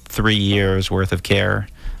did 3 years worth of care.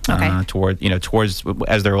 Okay. Towards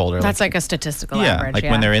as they're older. That's like a statistical average. Like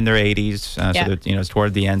when they're in their 80s. So it's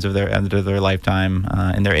toward the end of their lifetime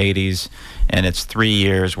in their 80s, and it's 3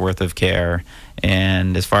 years worth of care.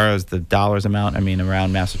 And as far as the dollars amount, I mean,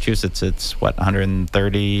 around Massachusetts, it's what,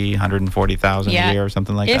 130, 140,000 a year or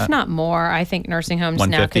something like that. If not more, I think nursing homes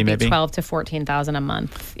now could be maybe? 12 to 14,000 a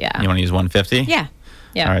month. Yeah. You want to use 150? Yeah.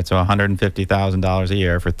 Yeah. All right, so $150,000 a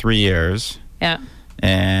year for 3 years. Yeah.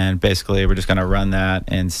 And basically, we're just going to run that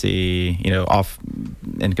and see, off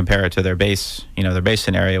and compare it to their base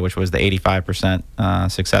scenario, which was the 85%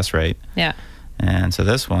 success rate. Yeah. And so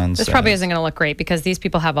this probably isn't going to look great because these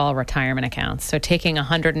people have all retirement accounts. So taking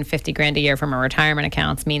 $150,000 a year from a retirement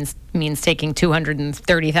account means taking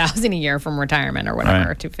 $230,000 a year from retirement or whatever,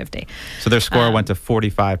 or $250,000. So their score went to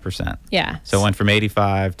 45%. Yeah. So it went from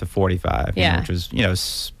 85 to 45, which was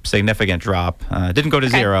significant drop. It didn't go to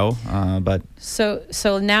zero, but so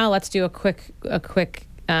now let's do a quick.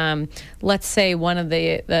 Let's say one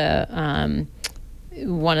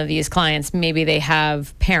of these clients, maybe they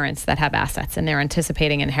have parents that have assets and they're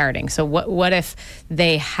anticipating inheriting. So what if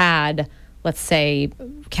they had, let's say,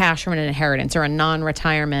 cash from an inheritance or a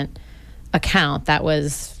non-retirement account that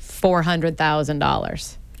was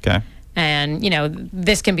 $400,000? Okay. And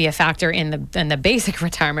this can be a factor in the basic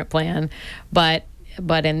retirement plan, but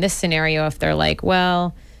in this scenario, if they're like,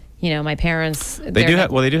 well, my parents. They do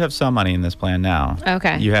have some money in this plan now.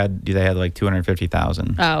 Okay. They had like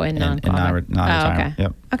 $250,000. Oh, in non-retirement. Non-retirement. Okay.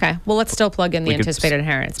 Yep. Okay. Well, let's still plug in the anticipated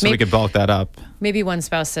inheritance. So we could bulk that up. Maybe one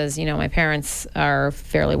spouse says, my parents are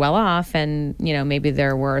fairly well off, and maybe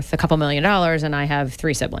they're worth a couple $1 million, and I have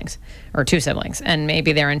 3 siblings or 2 siblings, and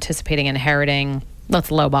maybe they're anticipating inheriting.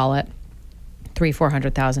 Let's lowball it,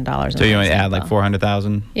 $300,000-$400,000. So you want to add like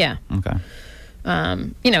 400,000? Yeah. Okay.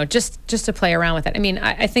 Just to play around with it. I mean,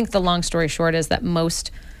 I think the long story short is that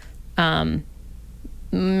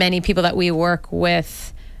many people that we work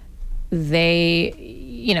with,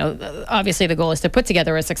 they, obviously the goal is to put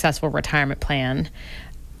together a successful retirement plan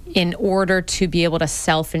in order to be able to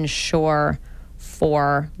self-insure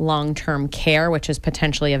for long-term care, which is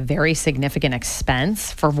potentially a very significant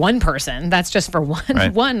expense for one person. That's just for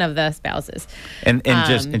one of the spouses. And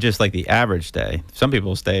just like the average stay, some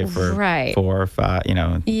people stay for 4 or 5,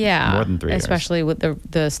 more than 3 years. Especially with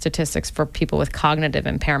the statistics for people with cognitive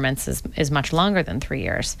impairments is much longer than 3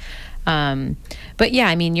 years. But yeah,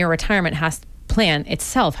 I mean, your retirement plan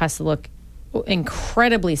itself has to look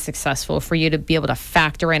incredibly successful for you to be able to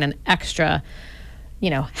factor in an extra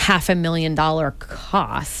 $500,000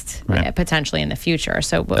 cost potentially in the future.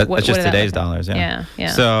 So that's just today's dollars. Yeah.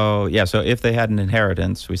 So if they had an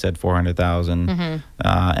inheritance, we said 400,000,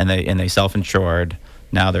 and they self-insured.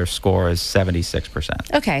 Now their score is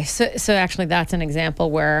 76%. Okay, so actually that's an example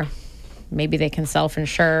where maybe they can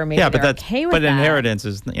self-insure. Maybe they're okay with that. But inheritance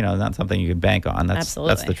is not something you can bank on. Absolutely.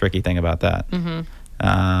 That's the tricky thing about that.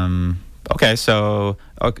 Okay, so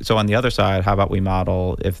on the other side, how about we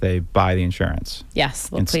model if they buy the insurance? Yes,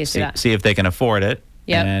 please do that. See if they can afford it,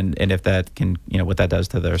 Yep. and if that can, what that does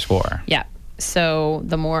to their score. Yeah. So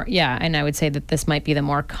and I would say that this might be the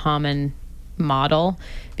more common model,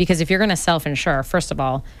 because if you're going to self-insure, first of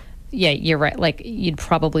all, you're right. Like, you'd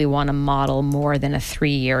probably want to model more than a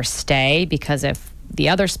 3-year stay, because if the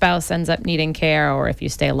other spouse ends up needing care, or if you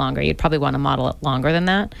stay longer, you'd probably want to model it longer than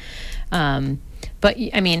that. But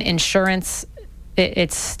I mean, insurance,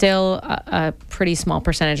 it's still a pretty small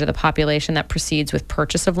percentage of the population that proceeds with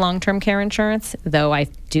purchase of long-term care insurance, though I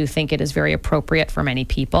do think it is very appropriate for many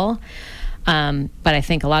people. But I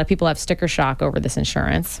think a lot of people have sticker shock over this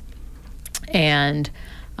insurance. And,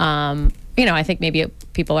 I think maybe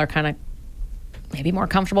people are kind of maybe more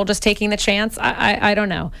comfortable just taking the chance. I don't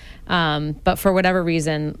know. But for whatever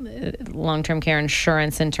reason, long-term care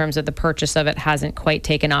insurance in terms of the purchase of it hasn't quite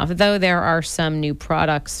taken off, though there are some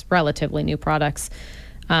relatively new products,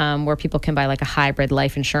 where people can buy like a hybrid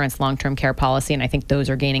life insurance long-term care policy. And I think those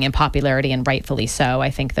are gaining in popularity, and rightfully so. I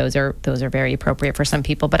think those are very appropriate for some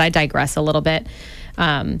people, but I digress a little bit.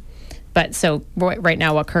 But so right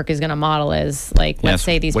now, what Kirk is going to model is, like, let's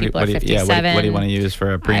say these people are 57. What do you want to use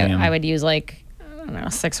for a premium? I would use like don't know,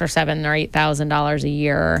 $6,000 or $7,000 or $8,000 a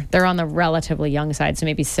year. They're on the relatively young side, so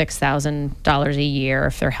maybe $6,000 a year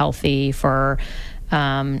if they're healthy for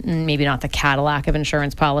maybe not the Cadillac of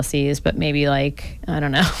insurance policies, but maybe like, I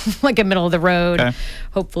don't know, like a middle of the road,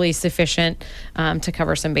 hopefully sufficient to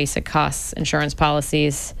cover some basic costs insurance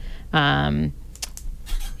policies.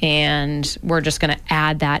 And we're just going to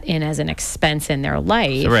add that in as an expense in their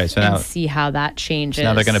life so and now, see how that changes. So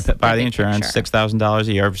now they're going to buy the insurance, $6,000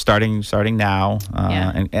 a year, starting now.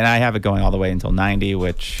 And I have it going all the way until 90,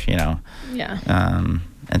 which, Yeah.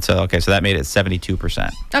 And so, so that made it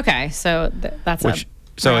 72%. Okay, so that's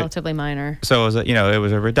relatively minor. So it was it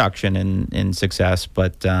was a reduction in success,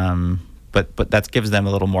 but that gives them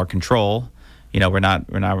a little more control. We're not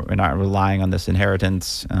relying on this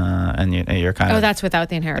inheritance, and you're kind of. Oh, that's without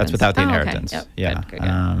the inheritance. That's without the inheritance. Okay. Yep.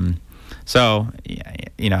 Yeah. Good. So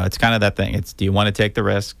it's kind of that thing. It's, do you want to take the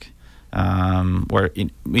risk? Where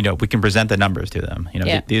we can present the numbers to them.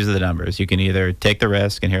 These are the numbers. You can either take the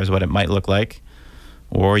risk, and here's what it might look like,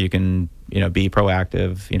 or you can be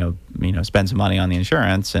proactive. Spend some money on the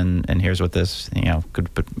insurance, and here's what this could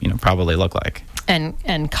probably look like.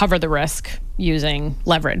 And cover the risk using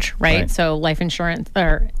leverage, right? So life insurance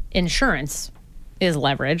or insurance is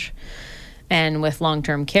leverage, and with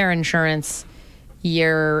long-term care insurance,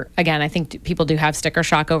 I think people do have sticker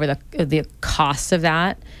shock over the cost of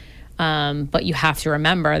that. But you have to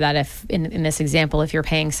remember that if in this example, if you're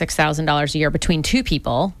paying $6,000 a year between two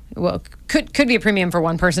people, well, could be a premium for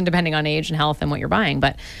one person depending on age and health and what you're buying.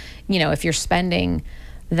 But if you're spending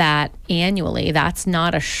that annually, that's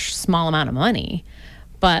not a small amount of money.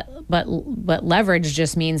 But leverage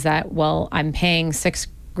just means that, well, I'm paying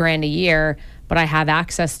 $6,000 a year, but I have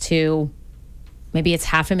access to maybe it's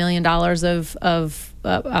 $500,000 of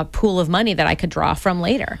a pool of money that I could draw from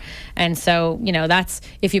later. And so, that's,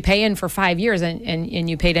 if you pay in for 5 years and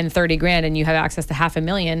you paid in $30,000 and you have access to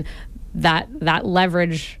 $500,000, that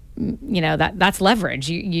leverage, that's leverage.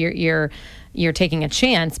 You're taking a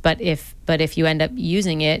chance, but if you end up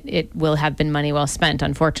using it, it will have been money well spent.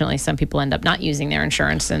 Unfortunately, some people end up not using their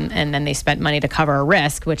insurance, and then they spent money to cover a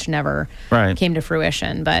risk, which never came to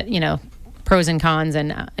fruition. But, pros and cons,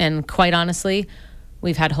 and quite honestly,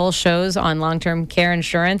 we've had whole shows on long-term care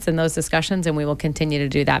insurance and those discussions, and we will continue to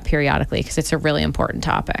do that periodically because it's a really important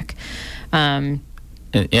topic. The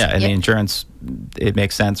insurance, it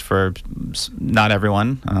makes sense for not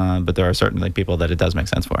everyone, but there are certainly people that it does make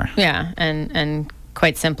sense for. Yeah, and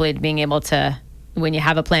quite simply, being able to, when you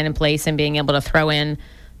have a plan in place and being able to throw in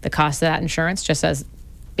the cost of that insurance just as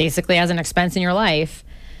basically as an expense in your life,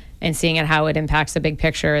 and seeing how it impacts the big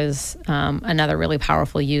picture is another really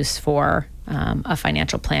powerful use for a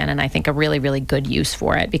financial plan, and I think a really, really good use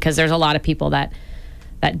for it, because there's a lot of people that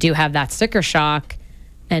do have that sticker shock,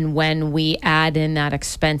 and when we add in that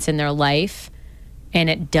expense in their life and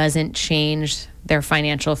it doesn't change the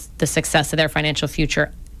success of their financial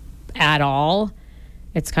future at all,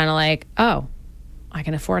 it's kind of like, oh, I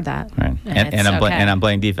can afford that. Right. And I'm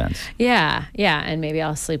playing defense. Yeah. And maybe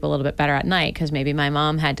I'll sleep a little bit better at night because maybe my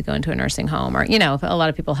mom had to go into a nursing home, or, a lot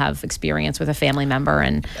of people have experience with a family member,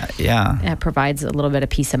 and it provides a little bit of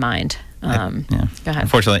peace of mind. Go ahead.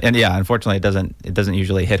 Unfortunately, it doesn't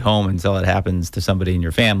usually hit home until it happens to somebody in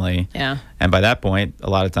your family. Yeah. And by that point, a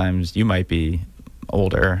lot of times you might be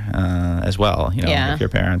older as well. If your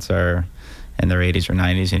parents are in their 80s or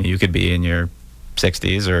 90s, you could be in your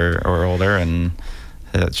 60s or older, and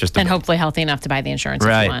it's just hopefully healthy enough to buy the insurance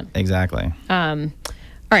if you want. Exactly. All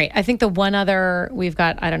right. I think the one other, we've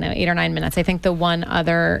got, 8 or 9 minutes. I think the one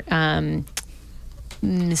other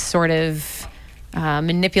sort of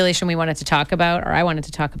manipulation we wanted to talk about, or I wanted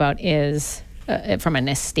to talk about, is from an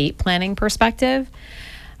estate planning perspective.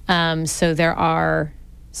 So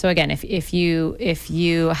again, if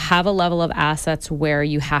you have a level of assets where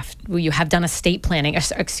you have done estate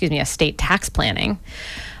tax planning.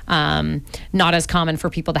 Not as common for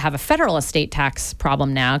people to have a federal estate tax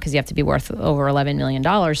problem now, because you have to be worth over $11 million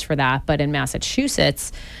for that. But in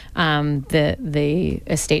Massachusetts, the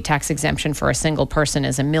estate tax exemption for a single person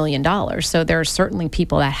is $1 million. So there are certainly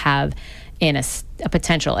people that have a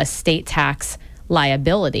potential estate tax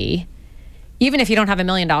liability. Even if you don't have $1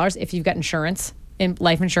 million, if you've got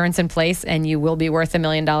life insurance in place, and you will be worth $1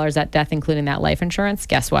 million at death, including that life insurance,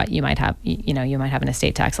 guess what? You might have an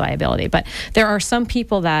estate tax liability. But there are some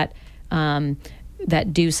people that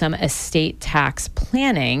do some estate tax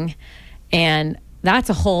planning, and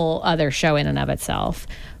that's a whole other show in and of itself.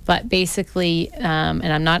 But basically, and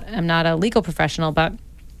I'm not a legal professional, but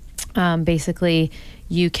basically,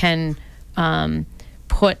 you can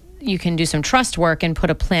do some trust work and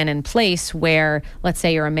put a plan in place where, let's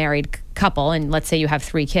say you're a married couple, and let's say you have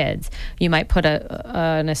 3 kids, you might put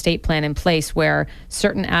an estate plan in place where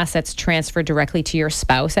certain assets transfer directly to your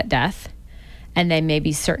spouse at death, and then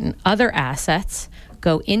maybe certain other assets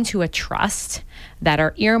go into a trust that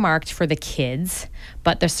are earmarked for the kids,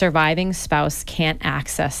 but the surviving spouse can't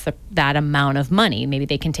access that amount of money. Maybe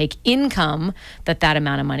they can take income that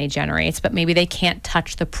amount of money generates, but maybe they can't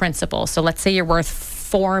touch the principal. So let's say you're worth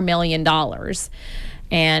 $4 million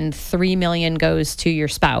and $3 million goes to your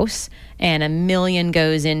spouse and $1 million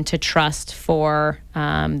goes into trust for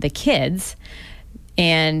the kids,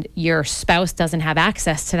 and your spouse doesn't have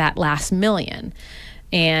access to that last $1 million.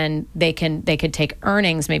 And they could take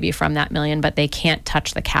earnings maybe from that $1 million, but they can't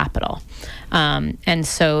touch the capital. And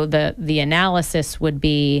so the analysis would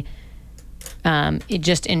be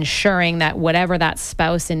just ensuring that whatever that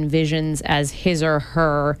spouse envisions as his or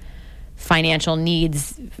her financial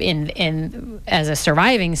needs in as a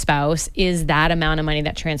surviving spouse, is that amount of money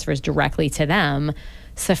that transfers directly to them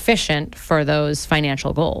sufficient for those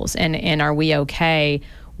financial goals? And are we okay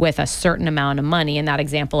with a certain amount of money, in that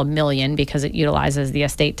example, $1 million, because it utilizes the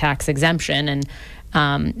estate tax exemption and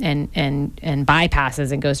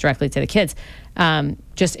bypasses and goes directly to the kids.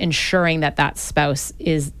 Just ensuring that spouse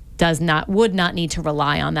would not need to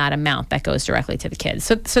rely on that amount that goes directly to the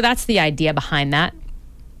kids. So that's the idea behind that.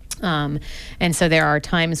 And so there are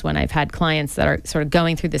times when I've had clients that are sort of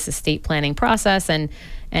going through this estate planning process and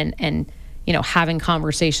having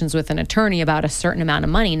conversations with an attorney about a certain amount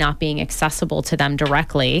of money not being accessible to them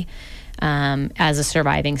directly as a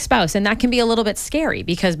surviving spouse. And that can be a little bit scary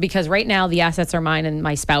because right now the assets are mine and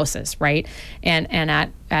my spouse's, right? And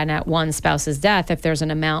at one spouse's death, if there's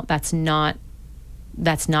an amount that's not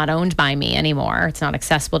owned by me anymore, it's not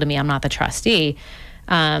accessible to me, I'm not the trustee,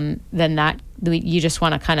 then you just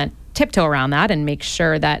want to kind of tiptoe around that and make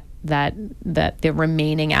sure that the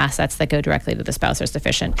remaining assets that go directly to the spouse are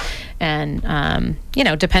sufficient. And,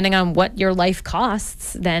 depending on what your life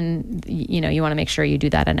costs, then, you want to make sure you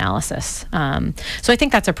do that analysis. So I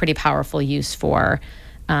think that's a pretty powerful use for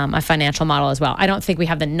a financial model as well. I don't think we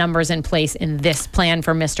have the numbers in place in this plan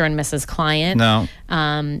for Mr. and Mrs. Client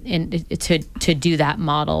to do that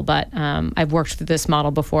model. But I've worked through this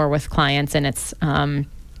model before with clients, and it's, and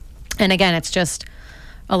again, it's just,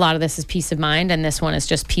 a lot of this is peace of mind, and this one is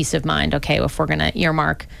just peace of mind. Okay, if we're going to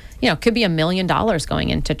earmark, it could be $1 million going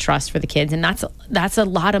into trust for the kids, and that's a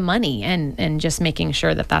lot of money, and just making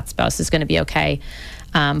sure that spouse is going to be okay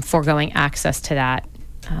foregoing access to that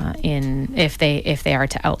if they are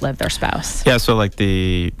to outlive their spouse. Yeah, so like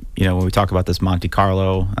when we talk about this Monte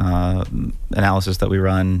Carlo analysis that we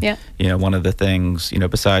run, one of the things,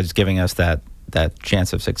 besides giving us that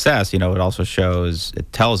chance of success, it also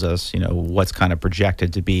tells us, what's kind of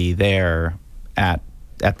projected to be there at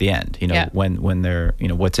the end, when they're,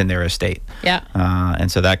 what's in their estate. Yeah. And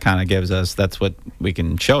so that kind of gives us, that's what we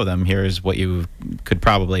can show them. Here's what you could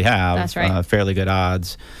probably have. That's right. Fairly good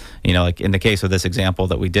odds. Like in the case of this example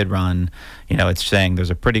that we did run, it's saying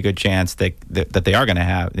there's a pretty good chance that they are going to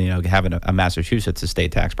have, a Massachusetts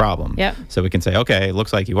estate tax problem. Yep. So we can say, okay, it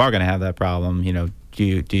looks like you are going to have that problem.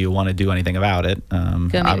 Do you want to do anything about it?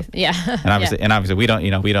 And obviously we don't.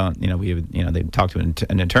 They talk to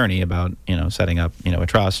an attorney about setting up a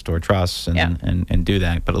trust or trusts and do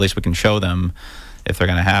that. But at least we can show them if they're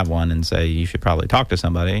going to have one and say you should probably talk to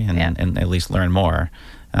somebody and at least learn more.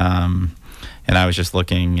 And I was just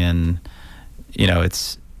looking, and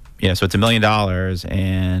it's so it's $1 million,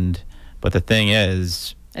 but the thing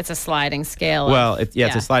is, it's a sliding scale. Well, it's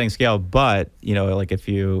a sliding scale, but like if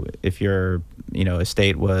your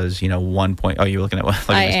estate was 1 point. Oh, you're looking at what?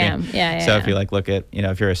 I am. Yeah. So if you look at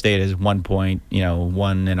if your estate is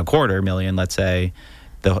 1.125 million, let's say,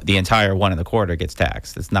 the entire 1.25 gets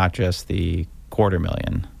taxed. It's not just the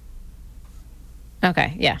 $250,000.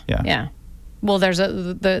 Okay. Yeah. Well, there's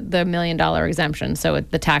the $1 million exemption, so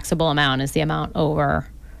the taxable amount is the amount over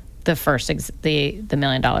the first the $1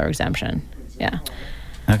 million exemption. Yeah.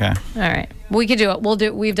 Okay. All right. We could do it.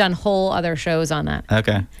 We've done whole other shows on that.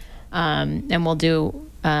 Okay. And we'll do.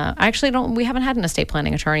 We haven't had an estate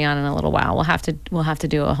planning attorney on in a little while. We'll have to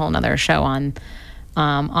do a whole nother show on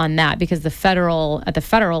that, because at the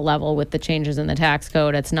federal level, with the changes in the tax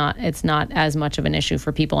code, it's not as much of an issue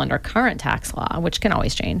for people under current tax law, which can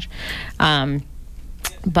always change.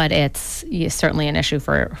 But it's certainly an issue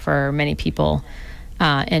for many people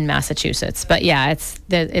in Massachusetts. But yeah,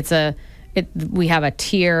 we have a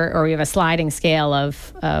tier, or we have a sliding scale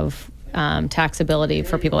of taxability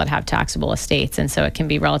for people that have taxable estates, and so it can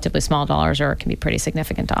be relatively small dollars or it can be pretty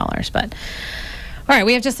significant dollars. But all right,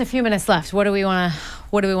 we have just a few minutes left. What do we want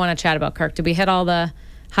to chat about, Kirk? Did we hit all the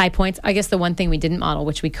high points. I guess the one thing we didn't model,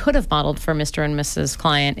 which we could have modeled for Mr. and Mrs.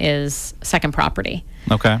 Client, is second property.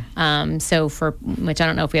 Okay. So for which I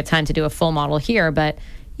don't know if we have time to do a full model here, but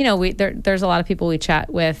there's a lot of people we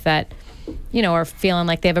chat with that are feeling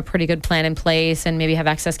like they have a pretty good plan in place and maybe have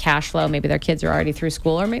excess cash flow. Maybe their kids are already through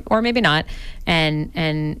school, or maybe not,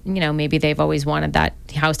 and maybe they've always wanted that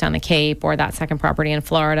house down the Cape or that second property in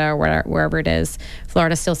Florida or wherever it is.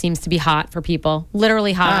 Florida still seems to be hot for people,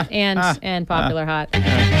 literally hot and popular hot.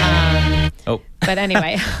 But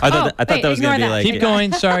anyway, I thought that was going to be like... Keep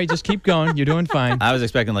going. Sorry, just keep going. You're doing fine. I was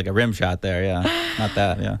expecting like a rim shot there. Yeah, not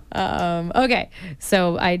that. Yeah. Okay,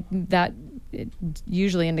 so that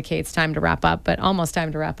usually indicates time to wrap up, but almost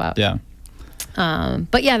time to wrap up. Yeah.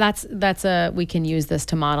 But yeah, that's we can use this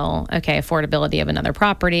to model, affordability of another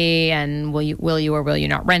property, and will you or will you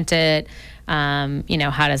not rent it?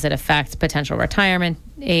 How does it affect potential retirement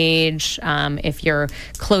age? If you're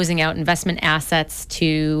closing out investment assets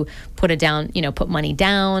to put money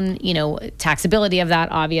down, taxability of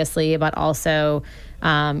that, obviously, but also,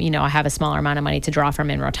 I have a smaller amount of money to draw from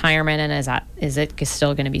in retirement, and is it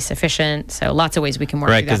still going to be sufficient? So lots of ways we can work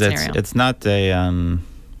through that scenario. It's not a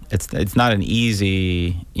it's not an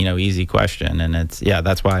easy question, and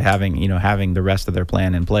that's why having the rest of their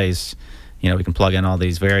plan in place, we can plug in all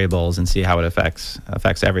these variables and see how it affects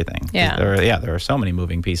everything. Yeah. There are so many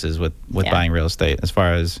moving pieces with buying real estate, as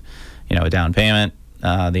far as a down payment,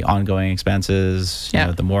 the ongoing expenses,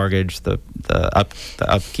 the mortgage, the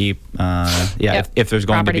upkeep. If there's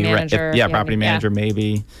going property to be manager, property manager,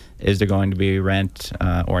 maybe is there going to be rent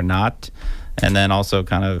or not, and then also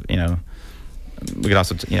kind of we could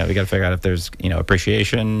also we got to figure out if there's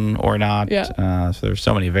appreciation or not. So there's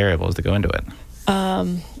so many variables that go into it.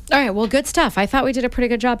 All right, well, good stuff. I thought we did a pretty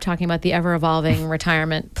good job talking about the ever-evolving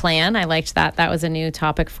retirement plan. I liked that. That was a new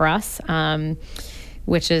topic for us,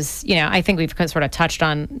 which is, I think we've sort of touched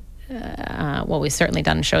on, we've certainly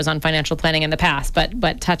done shows on financial planning in the past,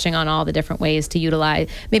 but touching on all the different ways to utilize,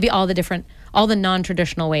 maybe all the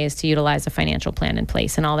non-traditional ways to utilize a financial plan in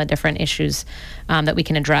place, and all the different issues that we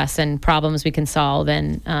can address, and problems we can solve,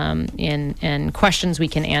 and questions we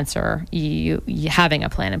can answer you having a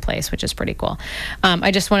plan in place, which is pretty cool.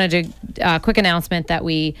 I just wanted to quick announcement that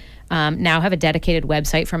we now have a dedicated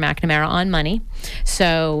website for McNamara on Money.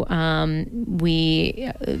 So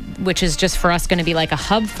which is just for us going to be like a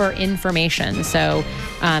hub for information. So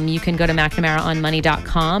you can go to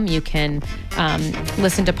McNamaraOnMoney.com. You can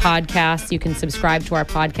listen to podcasts. You can subscribe to our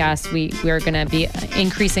podcast. We're going to be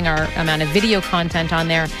increasing our amount of video content on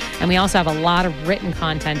there. And we also have a lot of written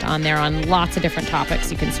content on there on lots of different topics.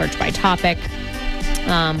 You can search by topic,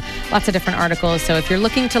 lots of different articles. So if you're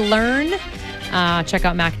looking to learn, check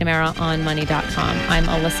out McNamaraOnMoney.com. I'm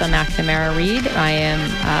Alyssa McNamara Reed. I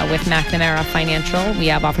am with McNamara Financial. We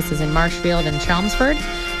have offices in Marshfield and Chelmsford,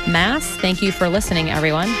 Mass. Thank you for listening,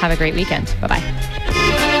 everyone. Have a great weekend. Bye-bye.